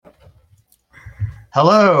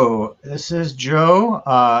Hello, this is Joe.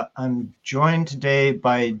 I'm joined today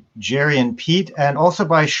by Jerry and Pete, and also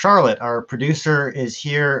by Charlotte. Our producer is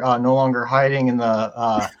here, no longer hiding in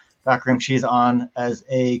the back room. She's on as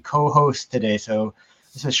a co-host today. So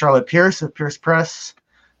this is Charlotte Pierce of Pierce Press,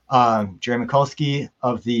 Jerry Mikulski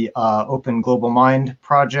of the Open Global Mind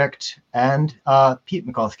Project, and Pete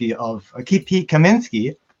Mikulski of Pete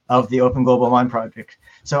Kaminsky of the Open Global Mind Project.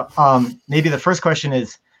 So maybe the first question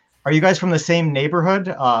is, are you guys from the same neighborhood?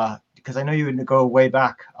 Because I know you would go way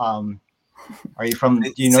back. Are you from?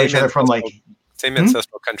 Do you know each other from like same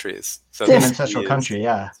ancestral countries? So same ancestral country,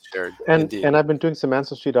 yeah. Shared, and I've been doing some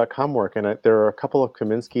Ancestry.com work, and there are a couple of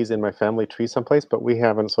Kaminskis in my family tree someplace, but we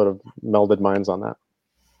haven't sort of melded minds on that.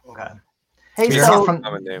 Okay. Hey, you're so not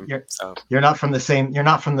from you're not from the same. You're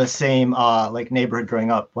not from the same like neighborhood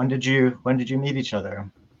growing up. When did you meet each other?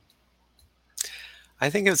 I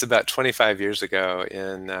think it was about 25 years ago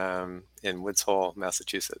in Woods Hole,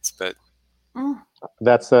 Massachusetts. But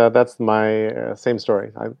that's my same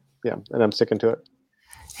story. And I'm sticking to it.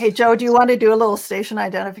 Hey, Joe, do you want to do a little station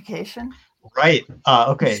identification? Right.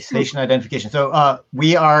 Okay. Station identification. So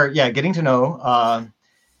we are getting to know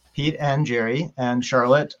Pete and Jerry and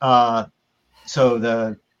Charlotte. This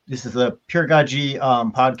is the Pure Gaji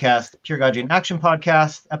podcast, Pure Gaji in Action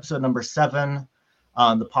podcast, episode number 7.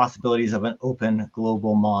 The possibilities of an open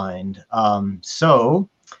global mind. So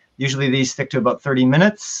usually these stick to about 30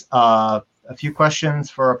 minutes, a few questions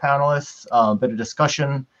for our panelists, a bit of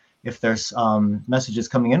discussion. If there's messages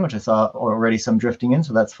coming in, which I saw already some drifting in,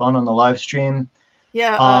 so that's fun on the live stream.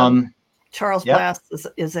 Yeah, Charles Blast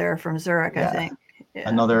is there from Zurich, I think. Yeah.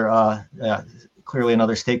 Another, clearly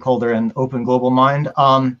another stakeholder in Open Global Mind.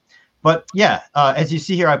 But as you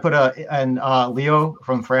see here, I put Leo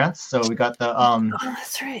from France. So we got the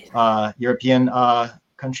that's right. European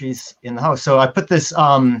countries in the house. So I put this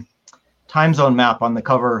time zone map on the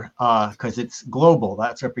cover because it's global.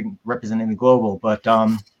 That's representing the global. But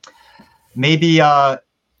maybe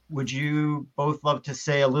would you both love to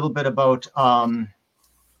say a little bit about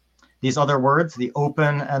these other words, the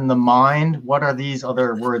open and the mind? What are these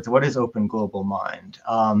other words? What is open global mind?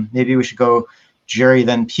 Maybe we should go Jerry,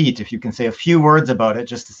 then Pete, if you can say a few words about it,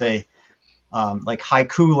 just to say like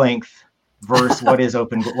haiku length verse, what is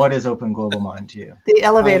open global mind to you? The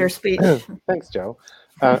elevator speech. Thanks, Joe.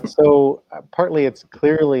 So partly it's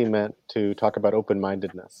clearly meant to talk about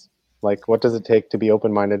open-mindedness. Like, what does it take to be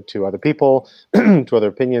open-minded to other people, to other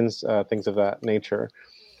opinions, things of that nature.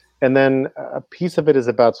 And then a piece of it is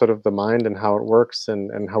about sort of the mind and how it works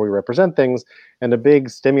and how we represent things. And a big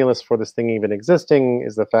stimulus for this thing even existing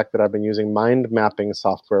is the fact that I've been using mind mapping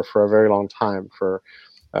software for a very long time, for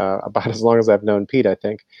about as long as I've known Pete, I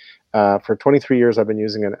think. For 23 years, I've been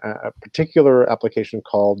using a particular application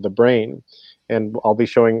called The Brain. And I'll be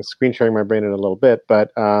screen sharing my brain in a little bit.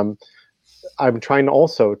 But I'm trying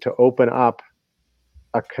also to open up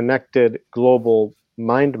a connected global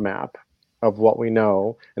mind map of what we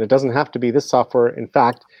know. And it doesn't have to be this software. In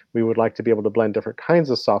fact, we would like to be able to blend different kinds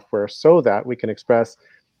of software so that we can express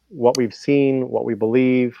what we've seen, what we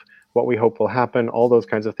believe, what we hope will happen, all those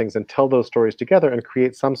kinds of things, and tell those stories together and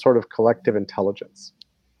create some sort of collective intelligence.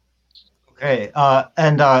 Okay,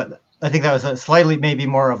 and I think that was a slightly maybe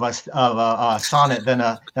more of a sonnet than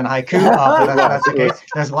a haiku, but that's okay.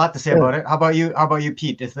 There's a lot to say about it. How about you,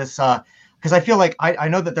 Pete? Is this because I feel like I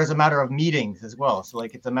know that there's a matter of meetings as well. So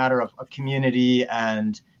like it's a matter of community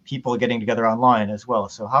and people getting together online as well.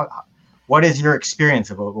 So what is your experience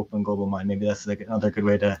of Open Global Mind? Maybe that's like another good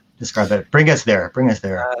way to describe it. Bring us there.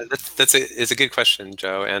 It's a good question,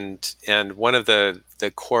 Joe. And one of the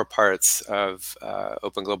core parts of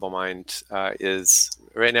Open Global Mind is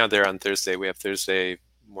right now they're on Thursday. We have Thursday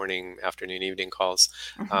morning, afternoon, evening calls,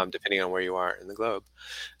 depending on where you are in the globe.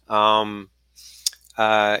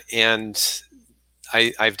 And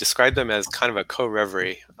I've described them as kind of a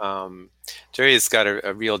co-reverie. Jerry has got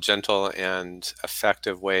a real gentle and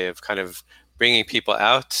effective way of kind of bringing people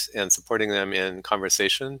out and supporting them in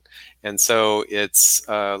conversation. And so it's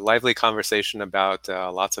a lively conversation about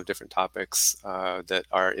lots of different topics that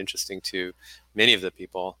are interesting to many of the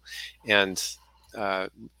people. And a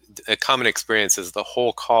common experience is during the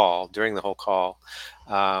whole call,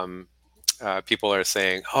 people are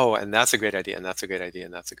saying, "Oh, and that's a great idea, and that's a great idea,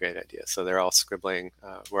 and that's a great idea." So they're all scribbling.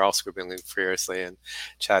 We're all scribbling furiously and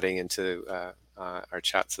chatting into our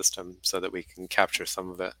chat system so that we can capture some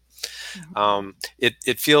of it.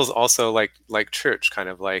 It feels also like church, kind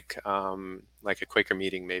of like a Quaker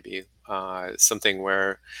meeting, maybe something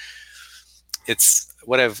where it's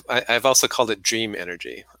what I've also called it dream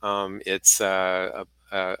energy. It's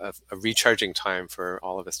a recharging time for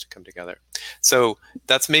all of us to come together. So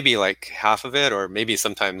that's maybe like half of it, or maybe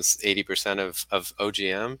sometimes 80% of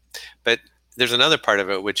OGM. But there's another part of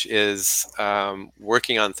it, which is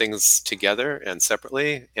working on things together and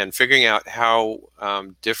separately, and figuring out how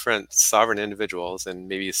different sovereign individuals and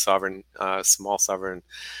maybe small sovereign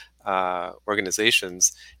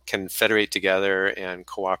organizations can federate together and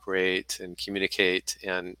cooperate and communicate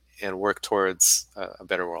and work towards a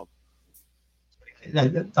better world.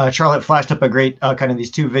 Charlotte flashed up a great kind of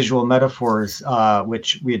these two visual metaphors,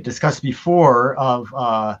 which we had discussed before, of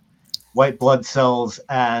white blood cells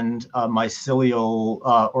and a mycelial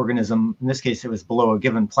organism. In this case, it was below a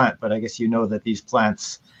given plant, but I guess you know that these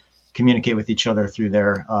plants communicate with each other through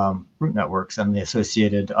their root networks and the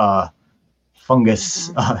associated fungus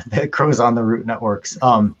that grows on the root networks.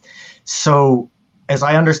 So as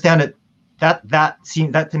I understand it, that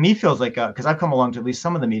to me feels like, because I've come along to at least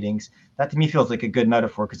some of the meetings, that to me feels like a good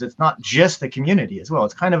metaphor, because it's not just the community as well.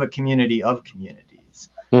 It's kind of a community of communities.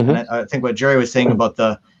 And I think what Jerry was saying about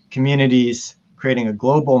the communities creating a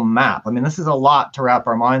global map, I mean, this is a lot to wrap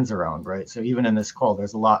our minds around, right? So even in this call,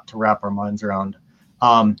 there's a lot to wrap our minds around.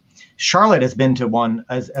 Charlotte has been to one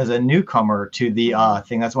as a newcomer to the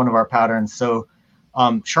thing. That's one of our patterns. So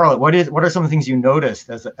Charlotte, what are some of the things you noticed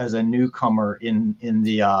as a newcomer in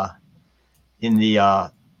the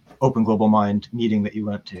Open Global Mind meeting that you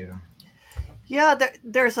went to? Yeah,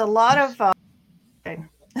 there's a lot of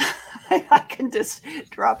I can just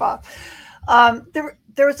drop off.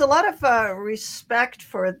 There was a lot of respect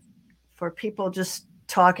for people just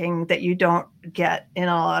talking that you don't get in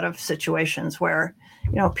a lot of situations where,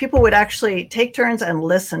 you know, people would actually take turns and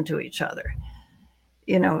listen to each other.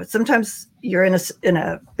 You know, sometimes you're in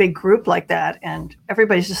a big group like that, and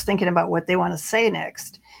everybody's just thinking about what they want to say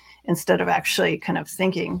next instead of actually kind of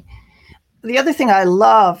thinking. The other thing I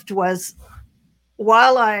loved was,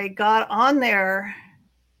 while I got on there,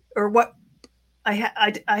 or what I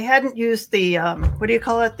hadn't used the what do you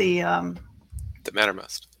call it, the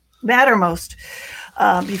Mattermost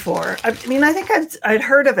before. I mean, I think I'd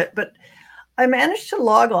heard of it, but I managed to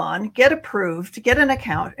log on, get approved, get an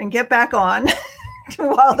account, and get back on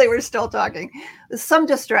while they were still talking. There's some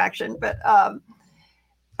distraction, but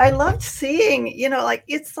I loved seeing, you know, like,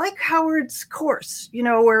 it's like Howard's course, you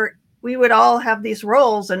know, where we would all have these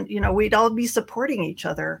roles, and, you know, we'd all be supporting each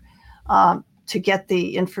other to get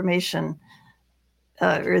the information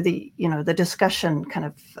or the, you know, the discussion kind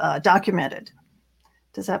of documented.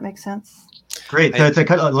 Does that make sense? Great. So it's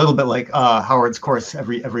a little bit like Howard's course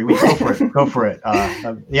every week. Go for it. Go for it.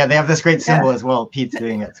 Yeah, they have this great symbol as well. Pete's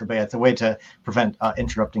doing it. So yeah, it's a way to prevent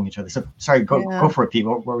interrupting each other. So sorry, go for it, Pete.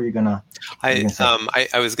 What were you gonna? I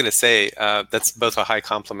was gonna say that's both a high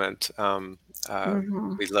compliment.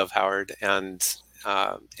 We love Howard, and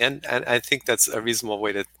I think that's a reasonable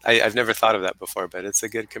way to. I've never thought of that before, but it's a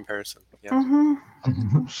good comparison. Yeah.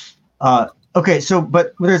 Okay, so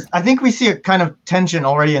but I think we see a kind of tension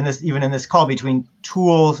already even in this call between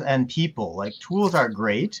tools and people. Like, tools are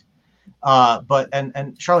great, but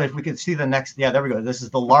and Charlotte, if we could see the next, yeah, there we go. This is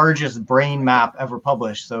the largest brain map ever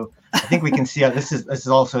published. So I think we can see how this is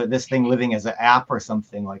also this thing living as an app or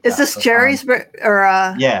something like that. Is this Jerry's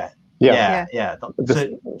or? Yeah.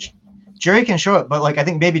 So Jerry can show it, but like, I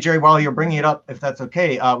think maybe Jerry, while you're bringing it up, if that's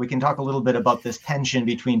okay, we can talk a little bit about this tension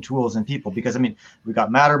between tools and people, because I mean, we've got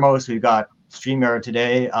Mattermost, we've got StreamYard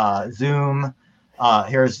today, Zoom.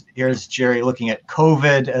 Here's Jerry looking at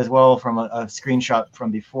COVID as well from a screenshot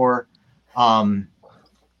from before.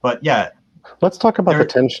 But yeah, let's talk about the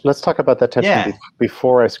tension. Let's talk about that tension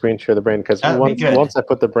before I screen share the brain, because once I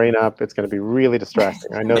put the brain up, it's going to be really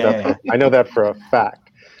distracting. I know I know that for a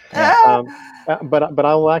fact. But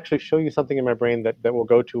I will actually show you something in my brain that will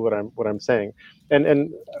go to what I'm saying.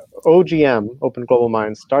 And OGM, Open Global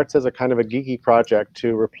Mind, starts as a kind of a geeky project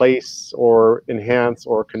to replace or enhance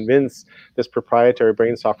or convince this proprietary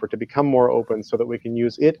brain software to become more open, so that we can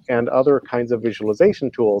use it and other kinds of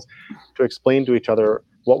visualization tools to explain to each other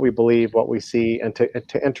what we believe, what we see, and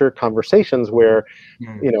to enter conversations where,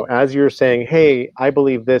 you know, as you're saying, hey, I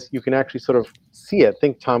believe this, you can actually sort of see it.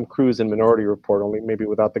 Think Tom Cruise in Minority Report, only maybe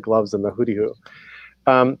without the gloves and the hootie-hoo.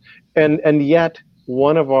 And yet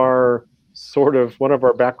one of our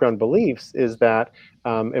background beliefs is that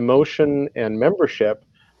emotion and membership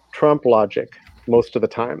trump logic most of the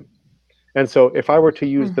time. And so if I were to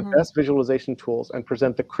use the best visualization tools and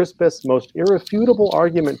present the crispest, most irrefutable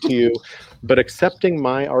argument to you, but accepting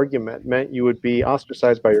my argument meant you would be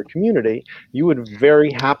ostracized by your community, you would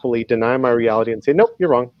very happily deny my reality and say, nope, you're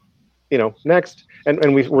wrong. You know, next.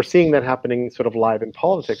 And we're seeing that happening sort of live in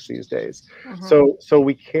politics these days. So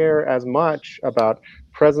we care as much about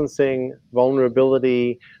presencing,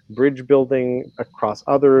 vulnerability, bridge building across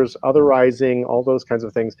others, otherizing, all those kinds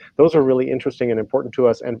of things. Those are really interesting and important to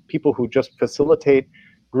us. And people who just facilitate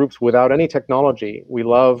groups without any technology, we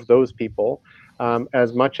love those people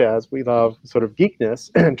as much as we love sort of geekness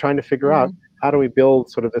and trying to figure out how do we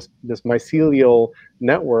build sort of this mycelial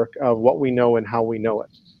network of what we know and how we know it.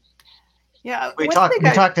 Yeah, we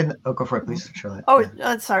talked in. Oh, go for it, please, Charlotte. Oh,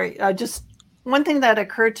 yeah. Sorry. Just one thing that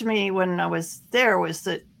occurred to me when I was there was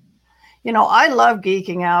that, I love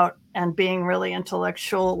geeking out and being really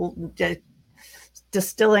intellectual,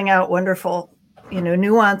 distilling out wonderful,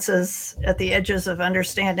 nuances at the edges of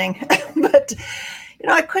understanding. But,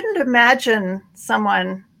 I couldn't imagine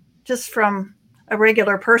someone just from a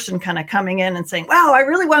regular person kind of coming in and saying, wow, I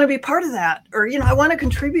really want to be part of that. Or, I want to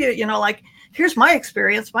contribute, like, here's my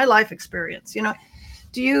experience, my life experience.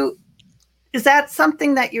 Is that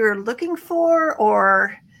something that you're looking for,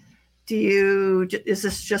 or is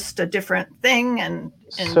this just a different thing?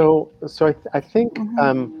 So I think,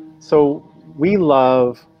 so we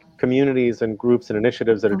love communities and groups and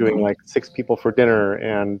initiatives that are doing like 6 people for dinner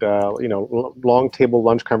and, long table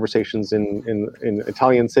lunch conversations in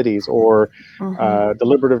Italian cities, or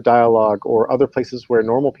deliberative dialogue, or other places where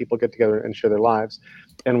normal people get together and share their lives.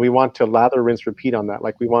 And we want to lather, rinse, repeat on that.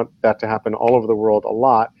 Like, we want that to happen all over the world a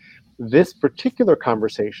lot. This particular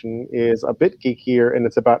conversation is a bit geekier, and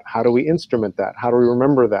it's about how do we instrument that? How do we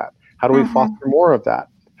remember that? How do we foster more of that?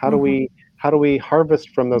 How do we harvest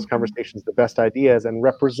from those conversations the best ideas and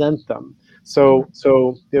represent them? So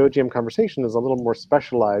the OGM conversation is a little more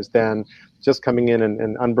specialized than just coming in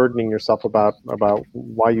and unburdening yourself about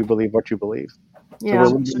why you believe what you believe. Yeah. So we're a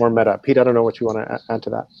little bit more meta. Pete, I don't know what you want to add to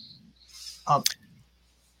that.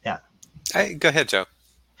 Go ahead, Joe.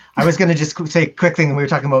 I was going to just say a quick thing. We were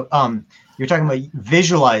talking about you're talking about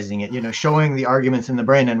visualizing it, showing the arguments in the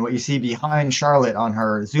brain, and what you see behind Charlotte on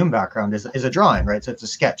her Zoom background is a drawing, right? So it's a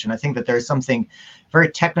sketch, and I think that there's something very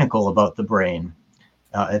technical about the brain.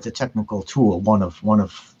 It's a technical tool, one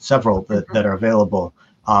of several that are available,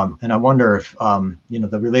 and I wonder if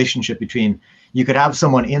the relationship between, you could have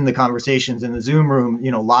someone in the conversations in the Zoom room,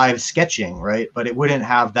 live sketching, right? But it wouldn't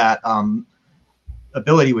have that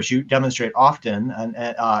ability, which you demonstrate often,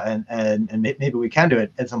 and maybe we can do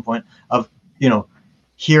it at some point, of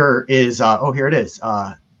here it is. Here it is.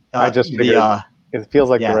 I just figured it feels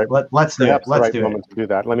like the right. Let's do it. Let's do it. To do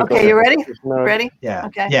that. Let me. Okay, you ready? Ready? Yeah.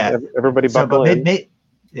 Okay. Yeah. Everybody buckle in.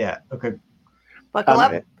 Yeah. Okay. Buckle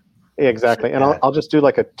up. Exactly, and I'll just do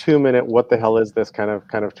like a 2-minute what the hell is this kind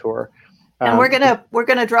of tour. And we're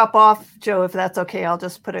gonna drop off, Joe, if that's okay. I'll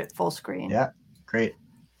just put it full screen. Yeah. Great.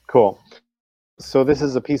 Cool. So this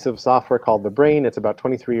is a piece of software called The Brain. It's about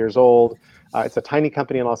 23 years old. It's a tiny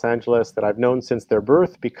company in Los Angeles that I've known since their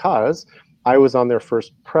birth because I was on their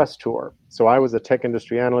first press tour. So I was a tech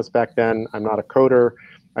industry analyst back then. I'm not a coder.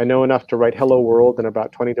 I know enough to write Hello World in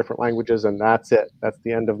about 20 different languages, and that's it. That's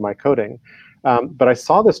the end of my coding. But I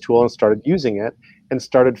saw this tool and started using it and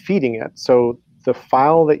started feeding it. So the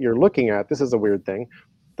file that you're looking at, this is a weird thing.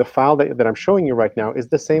 The file that I'm showing you right now is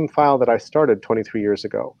the same file that I started 23 years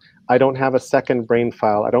ago. I don't have a second brain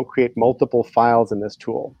file. I don't create multiple files in this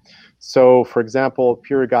tool. So, for example,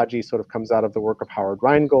 Peeragaji sort of comes out of the work of Howard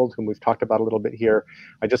Rheingold, whom we've talked about a little bit here.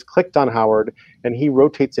 I just clicked on Howard, and he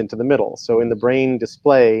rotates into the middle. So in the brain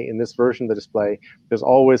display, in this version of the display, there's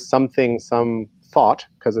always some thought,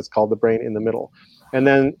 because it's called the brain, in the middle. And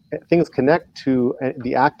then things connect to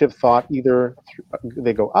the active thought. Either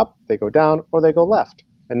they go up, they go down, or they go left.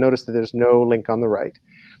 And notice that there's no link on the right.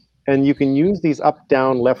 And you can use these up,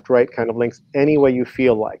 down, left, right kind of links any way you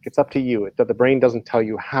feel like. It's up to you. The brain doesn't tell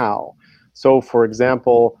you how. So, for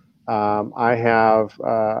example, I have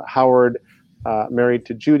Howard married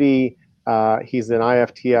to Judy. He's an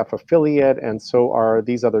IFTF affiliate, and so are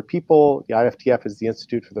these other people. The IFTF is the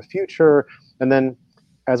Institute for the Future. And then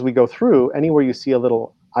as we go through, anywhere you see a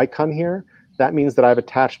little icon here, that means that I've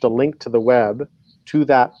attached a link to the web to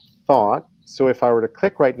that thought. So if I were to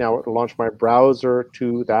click right now, it will launch my browser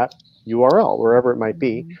to that URL, wherever it might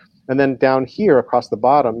be. And then down here across the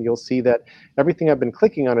bottom, you'll see that everything I've been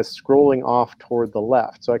clicking on is scrolling off toward the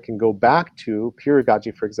left. So I can go back to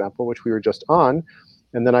Peeragaji, for example, which we were just on,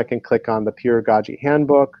 and then I can click on the Peeragaji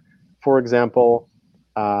handbook, for example.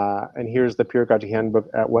 And here's the Peeragaji handbook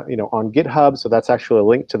on GitHub. So that's actually a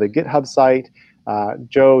link to the GitHub site.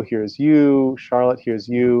 Joe, here's you. Charlotte, here's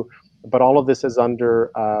you. But all of this is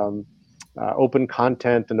under open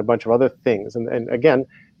content and a bunch of other things. And again,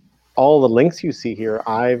 all the links you see here,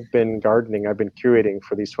 I've been gardening, I've been curating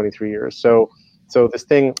for these 23 years. So this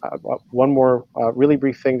thing, one more really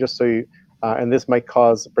brief thing, just so you, and this might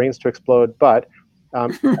cause brains to explode, but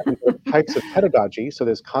Types of pedagogy. So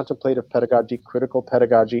there's contemplative pedagogy, critical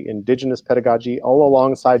pedagogy, indigenous pedagogy, all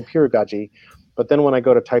alongside pedagogy. But then when I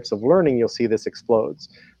go to types of learning, you'll see this explodes.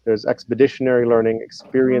 There's expeditionary learning,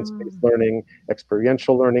 experience-based learning,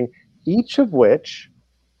 experiential learning, each of which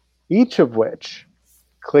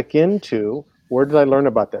click into, where did I learn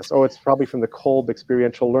about this? Oh, it's probably from the Kolb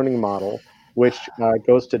experiential learning model, which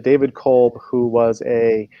goes to David Kolb, who was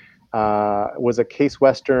a Case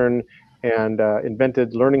Western and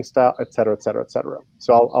invented learning style, et cetera, et cetera, et cetera.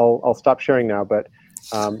 So I'll stop sharing now, but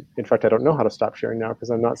in fact, I don't know how to stop sharing now because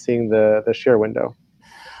I'm not seeing the share window.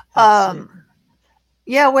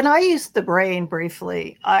 Yeah, when I used the brain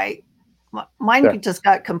briefly, mine just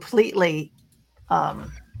got completely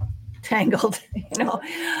tangled.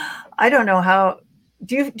 I don't know how.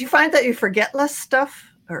 Do you find that you forget less stuff,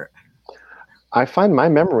 or? I find my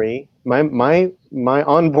memory, my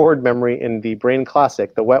onboard memory in the Brain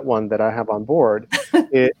Classic, the wet one that I have on board,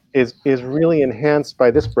 it is really enhanced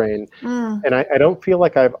by this brain. And I don't feel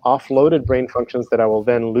like I've offloaded brain functions that I will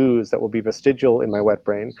then lose, that will be vestigial in my wet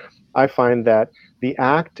brain. I find that the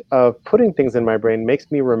act of putting things in my brain makes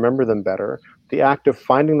me remember them better. The act of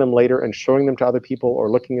finding them later and showing them to other people or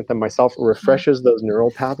looking at them myself refreshes those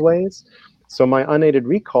neural pathways. So my unaided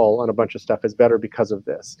recall on a bunch of stuff is better because of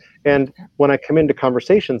this. And when I come into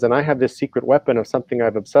conversations and I have this secret weapon of something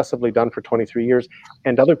I've obsessively done for 23 years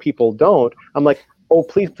and other people don't, I'm like, oh,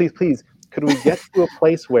 please, please, please, could we get to a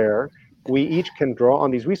place where we each can draw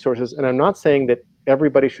on these resources? And I'm not saying that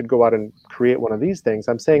everybody should go out and create one of these things.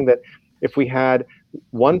 I'm saying that if we had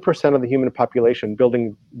 1% of the human population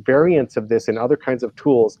building variants of this in other kinds of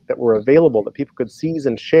tools that were available that people could seize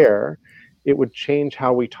and share, it would change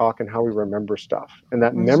how we talk and how we remember stuff. And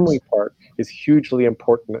that memory part is hugely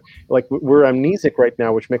important. Like, we're amnesic right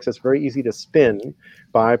now, which makes us very easy to spin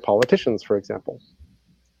by politicians, for example.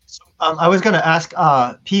 I was going to ask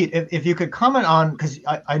Pete if you could comment on, because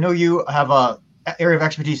I know you have a area of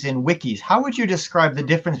expertise in wikis. How would you describe the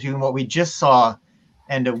difference between what we just saw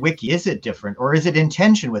and a wiki? Is it different, or is it in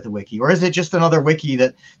tension with a wiki, or is it just another wiki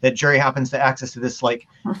that Jerry happens to access to this like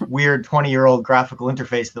weird 20-year-old graphical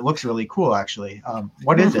interface that looks really cool? Actually,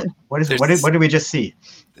 what is it? What is it? What did we just see?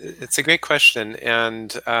 It's a great question, and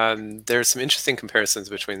there's some interesting comparisons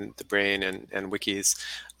between the brain and wikis.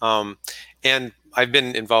 And I've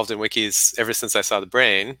been involved in wikis ever since I saw the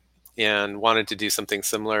brain, and wanted to do something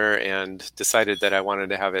similar, and decided that I wanted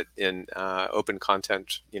to have it in open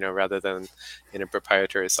content, rather than in a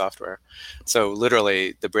proprietary software. So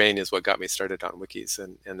literally, the brain is what got me started on wikis,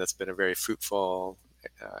 and that's been a very fruitful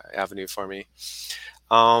avenue for me.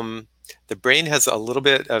 The brain has a little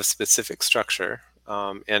bit of specific structure,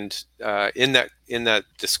 and in that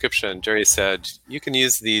description, Jerry said you can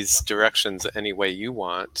use these directions any way you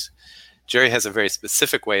want. Jerry has a very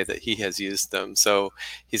specific way that he has used them. So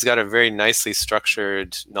he's got a very nicely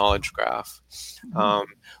structured knowledge graph.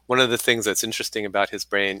 One of the things that's interesting about his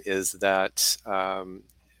brain is that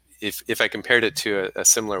if I compared it to a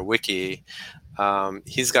similar wiki,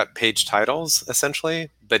 he's got page titles, essentially,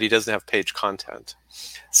 but he doesn't have page content.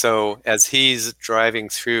 So as he's driving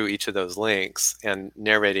through each of those links and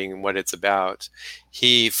narrating what it's about,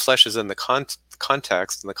 he fleshes in the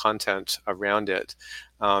context and the content around it,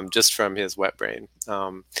 just from his wet brain.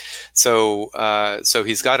 So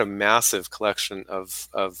he's got a massive collection of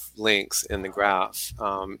links in the graph.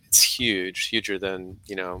 It's huge, huger than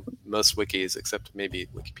most wikis, except maybe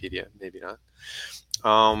Wikipedia, maybe not.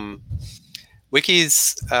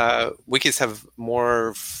 Wikis have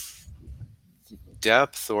more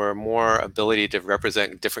depth or more ability to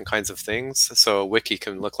represent different kinds of things. So a wiki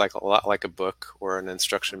can look a lot like a book or an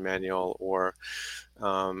instruction manual or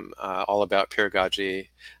all about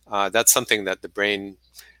pedagogy. That's something that the brain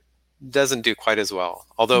doesn't do quite as well.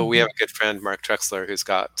 Although we have a good friend, Mark Trexler, who's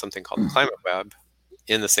got something called the Climate Web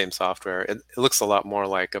in the same software. It looks a lot more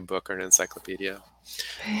like a book or an encyclopedia.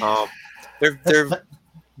 They're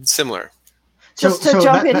similar. Just to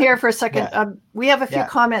jump in here for a second, we have a few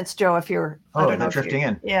comments, Joe, if you're drifting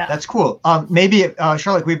in. Yeah. That's cool. Maybe,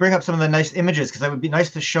 Charlotte, we bring up some of the nice images, because it would be nice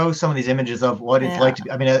to show some of these images of what it's like to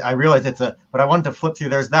be. I mean, I realize but I wanted to flip through.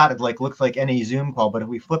 There's that. It looks like any Zoom call, but if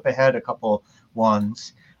we flip ahead a couple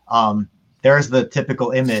ones, there's the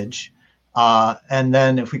typical image. And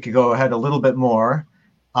then if we could go ahead a little bit more.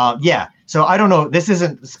 So I don't know, this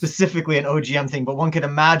isn't specifically an OGM thing, but one could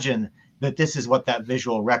imagine that this is what that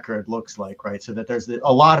visual record looks like, right? So that there's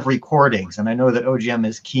a lot of recordings, and I know that OGM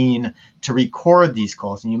is keen to record these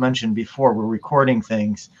calls. And you mentioned before, we're recording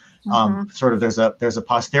things. Sort of there's a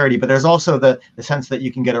posterity, but there's also the sense that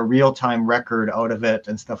you can get a real-time record out of it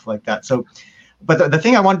and stuff like that. So, but the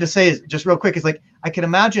thing I wanted to say is just real quick is I can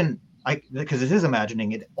imagine because it is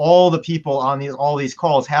imagining it, all the people on all these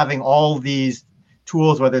calls having all these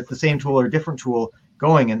tools, whether it's the same tool or a different tool,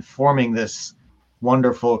 going and forming this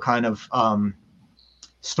wonderful kind of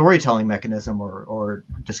storytelling mechanism or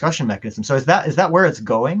discussion mechanism. So is that where it's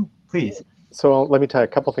going? Please. So let me tie a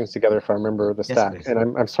couple things together if I remember the stack. Please.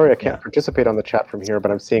 And I'm sorry I can't participate on the chat from here,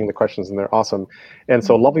 but I'm seeing the questions and they're awesome. And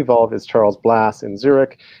so Love Evolve is Charles Blass in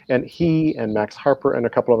Zurich, and he and Max Harper and a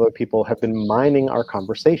couple of other people have been mining our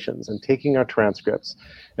conversations and taking our transcripts.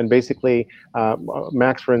 And basically,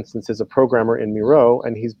 Max, for instance, is a programmer in Miro,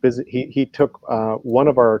 and he's busy. He took one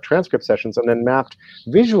of our transcript sessions and then mapped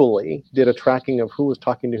visually, did a tracking of who was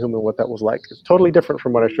talking to whom and what that was like. It's totally different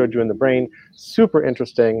from what I showed you in the brain. Super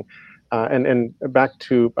interesting. And back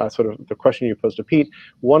to sort of the question you posed to Pete,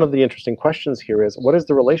 one of the interesting questions here is, what is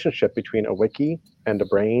the relationship between a wiki and a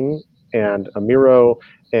brain and a Miro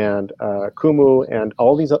and Kumu and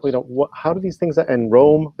all these, how do these things, and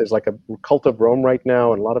Rome, there's like a cult of Rome right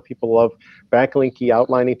now, and a lot of people love backlinky,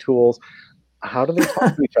 outlining tools. How do they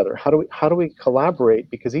talk to each other? How do we collaborate?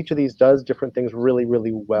 Because each of these does different things really,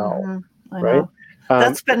 really well, right?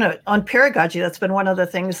 That's been on Pedagogy. That's been one of the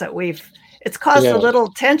things that it's caused a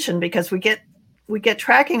little tension, because we get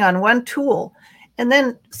tracking on one tool, and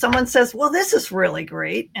then someone says, well, this is really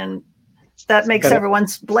great, and that makes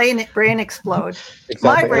everyone's brain explode. Exactly.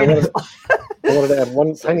 My brain explodes. I wanted to add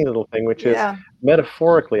one tiny little thing, which is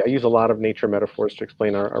metaphorically, I use a lot of nature metaphors to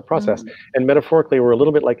explain our process. And metaphorically, we're a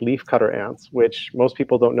little bit like leaf cutter ants, which most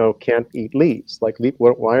people don't know can't eat leaves. Like,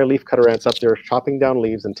 why are leaf cutter ants up there chopping down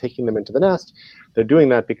leaves and taking them into the nest? They're doing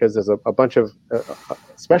that because there's a bunch of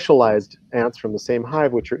specialized ants from the same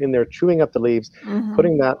hive, which are in there chewing up the leaves,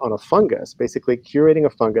 putting that on a fungus, basically curating a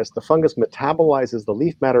fungus. The fungus metabolizes the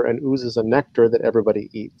leaf matter and oozes a nectar that everybody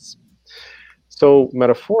eats. So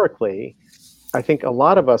metaphorically, I think a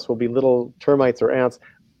lot of us will be little termites or ants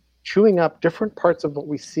chewing up different parts of what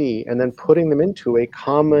we see and then putting them into a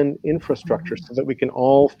common infrastructure so that we can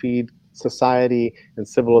all feed society and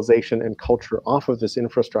civilization and culture off of this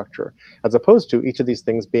infrastructure, as opposed to each of these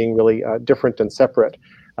things being really different and separate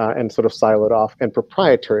and sort of siloed off and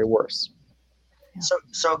proprietary worse. So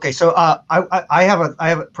I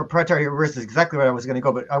have a proprietary verse is exactly where I was going to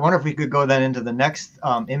go, but I wonder if we could go then into the next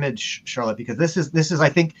image, Charlotte, because this is I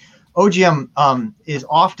think OGM is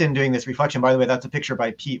often doing this reflection. By the way, that's a picture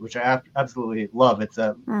by Pete, which I absolutely love. It's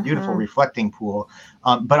a beautiful reflecting pool.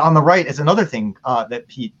 But on the right is another thing that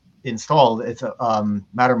Pete installed. It's a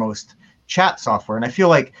Mattermost chat software, and I feel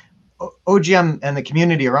like OGM and the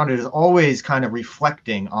community around it is always kind of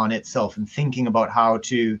reflecting on itself and thinking about how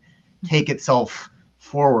to take itself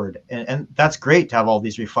forward, and that's great to have all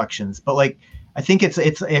these reflections. But like, I think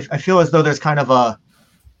I feel as though there's kind of a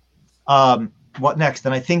what next,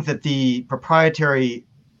 and I think that the proprietary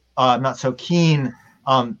not so keen.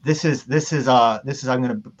 This is I'm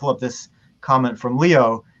going to pull up this comment from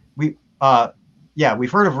Leo. We've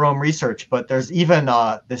heard of Rome Research, but there's even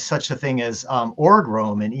there's such a thing as Org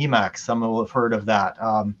Rome and Emacs. Some will have heard of that,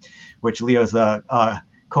 which Leo's the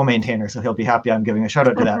co-maintainer, so he'll be happy I'm giving a shout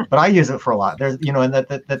out to that. But I use it for a lot. There's and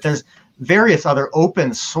that there's various other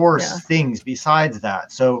open source things besides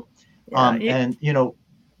that. So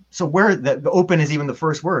so where the open is even the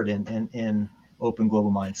first word in Open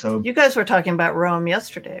Global Mind. So you guys were talking about Rome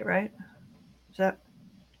yesterday, right? Is that?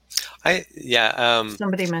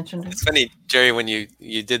 Somebody mentioned it. It's funny, Jerry, when you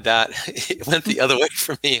did that, it went the other way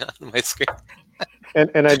for me on my screen.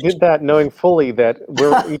 And I did that knowing fully that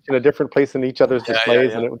we're each in a different place in each other's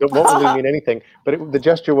displays, and it won't really mean anything. But the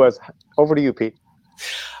gesture was, over to you, Pete.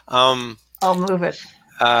 I'll move it.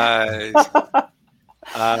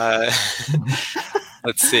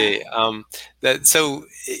 Let's see. So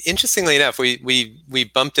interestingly enough,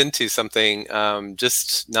 we bumped into something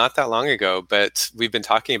just not that long ago, but we've been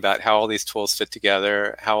talking about how all these tools fit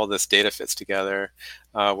together, how all this data fits together.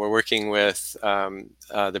 We're working with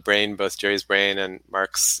the brain, both Jerry's brain and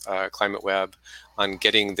Mark's Climate Web, on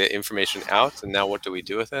getting the information out, and now what do we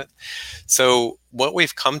do with it? So what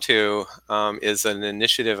we've come to is an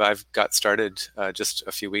initiative I've got started just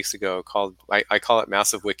a few weeks ago called, I call it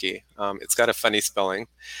Massive Wiki. It's got a funny spelling,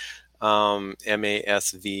 MASVF,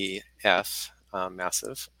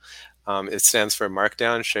 massive. It stands for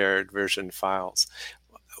Markdown Shared Version Files.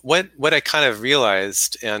 What I kind of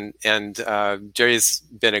realized, and Jerry's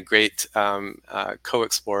been a great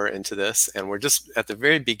co-explorer into this, and we're just at the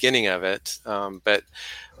very beginning of it. But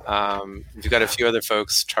we've got a few other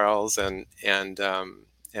folks, Charles and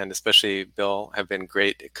and especially Bill have been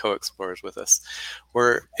great co-explorers with us.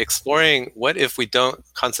 We're exploring what if we don't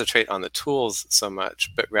concentrate on the tools so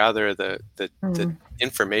much, but rather the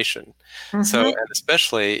information. So, and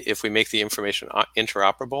especially if we make the information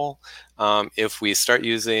interoperable, if we start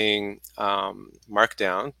using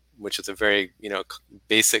Markdown, which is a very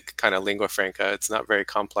basic kind of lingua franca, it's not very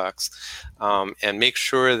complex, and make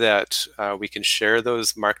sure that we can share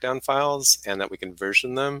those Markdown files and that we can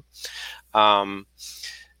version them,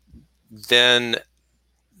 then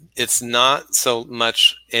it's not so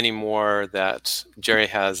much anymore that Jerry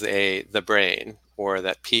has the brain, or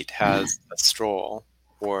that Pete has a stroll,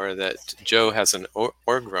 or that Joe has an org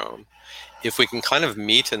roam. If we can kind of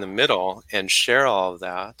meet in the middle and share all of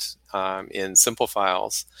that in simple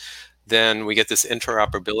files, then we get this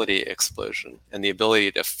interoperability explosion and the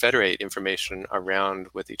ability to federate information around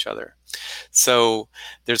with each other. So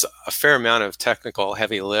there's a fair amount of technical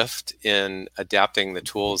heavy lift in adapting the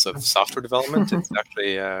tools of software development. It's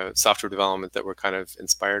actually software development that we're kind of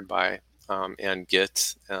inspired by, and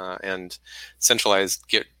Git and centralized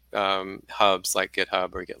Git hubs like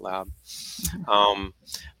GitHub or GitLab.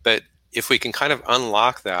 But if we can kind of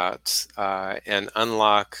unlock that and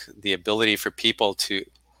unlock the ability for people to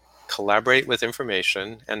collaborate with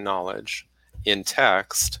information and knowledge in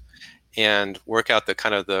text and work out the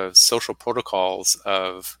kind of the social protocols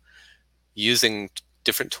of using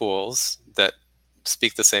different tools that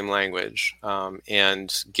speak the same language,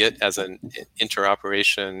 and Git as an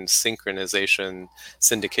interoperation, synchronization,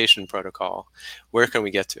 syndication protocol, where can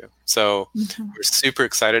we get to? So we're super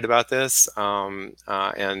excited about this,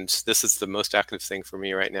 and this is the most active thing for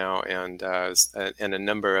me right now, and a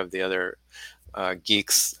number of the other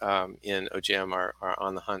geeks in OGM are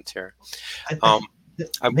on the hunt here.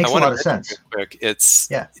 Makes a lot of sense. Quick. It's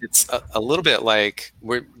a little bit like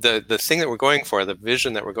the thing that we're going for, the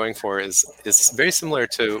vision that we're going for is very similar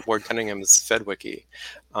to Ward Cunningham's FedWiki,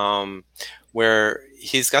 where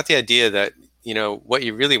he's got the idea that what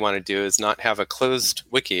you really want to do is not have a closed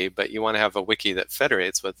wiki, but you want to have a wiki that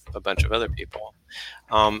federates with a bunch of other people.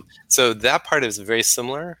 So that part is very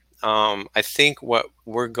similar. I think what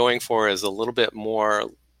we're going for is a little bit more,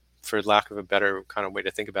 for lack of a better kind of way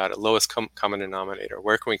to think about it, lowest common denominator.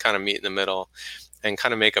 Where can we kind of meet in the middle and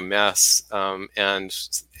kind of make a mess,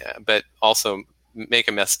 but also make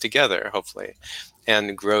a mess together, hopefully,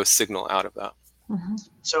 and grow signal out of that.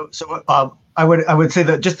 So I would say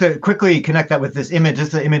that, just to quickly connect that with this image, this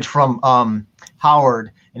is the image from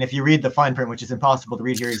Howard. And if you read the fine print, which is impossible to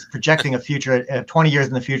read here, he's projecting a future 20 years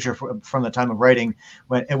in the future from the time of writing,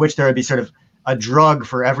 in which there would be sort of a drug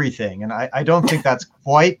for everything. And I don't think that's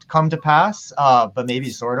quite come to pass, but maybe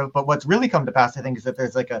sort of. But what's really come to pass, I think, is that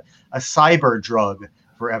there's like a cyber drug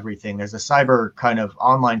for everything. There's a cyber kind of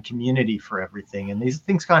online community for everything. And these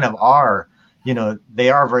things kind of are,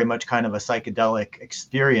 they are very much kind of a psychedelic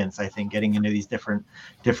experience, I think, getting into these different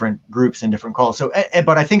groups and different calls. So,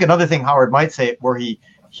 but I think another thing Howard might say,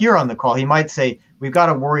 here on the call, he might say, we've got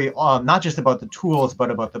to worry not just about the tools, but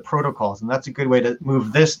about the protocols. And that's a good way to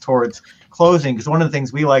move this towards closing, because one of the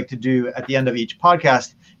things we like to do at the end of each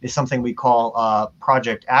podcast is something we call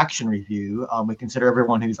project action review. We consider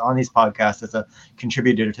everyone who's on these podcasts as a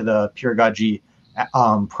contributor to the Peergogy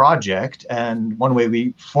project. And one way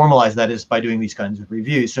we formalize that is by doing these kinds of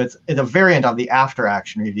reviews. So it's a variant of the after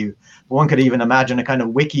action review. But one could even imagine a kind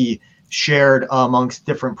of wiki shared amongst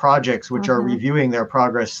different projects which are reviewing their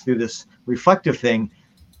progress through this reflective thing.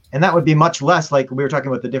 And that would be much less, like we were talking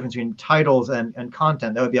about the difference between titles and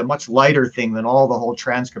content. That would be a much lighter thing than the whole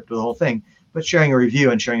transcript of the whole thing, but sharing a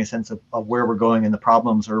review and sharing a sense of where we're going and the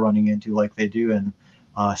problems we're running into, like they do in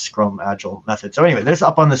Scrum Agile method. So anyway, there's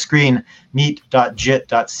up on the screen,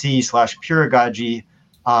 meet.jit.c/Peergogy.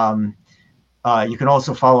 You can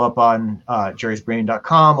also follow up on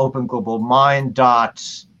jerrysbrain.com,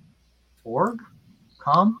 openglobalmind.org,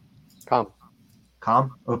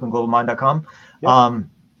 openglobalmind.com,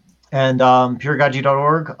 and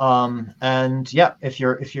peergogy.org. And yeah, if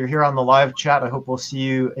you're here on the live chat, I hope we'll see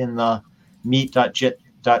you in the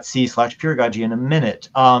meet.jit.c/Peergogy in a minute.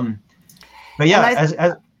 But yeah,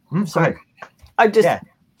 go ahead. I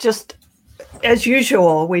just as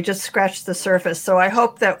usual, we just scratched the surface. So I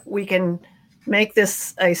hope that we can make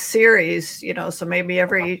this a series, so maybe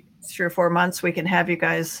every 3 or 4 months we can have you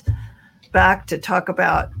guys back to talk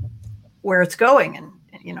about where it's going and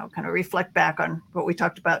kind of reflect back on what we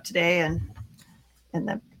talked about today and in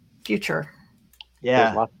the future.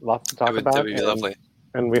 Yeah, lots to talk about. That would be lovely.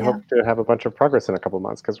 And we hope to have a bunch of progress in a couple of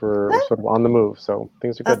months, because we're sort of on the move. So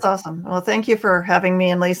things are good. That's awesome. Well, thank you for having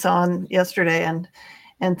me and Lisa on yesterday. And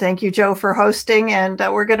thank you, Joe, for hosting. And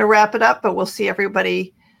we're going to wrap it up, but we'll see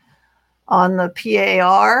everybody on the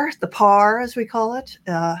PAR, the PAR as we call it,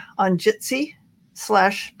 on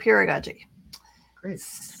Jitsi/Peeragogy. Great.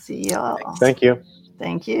 See y'all. Thank you.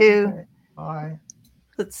 Thank you. Okay. Bye.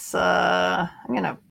 Let's, I'm going to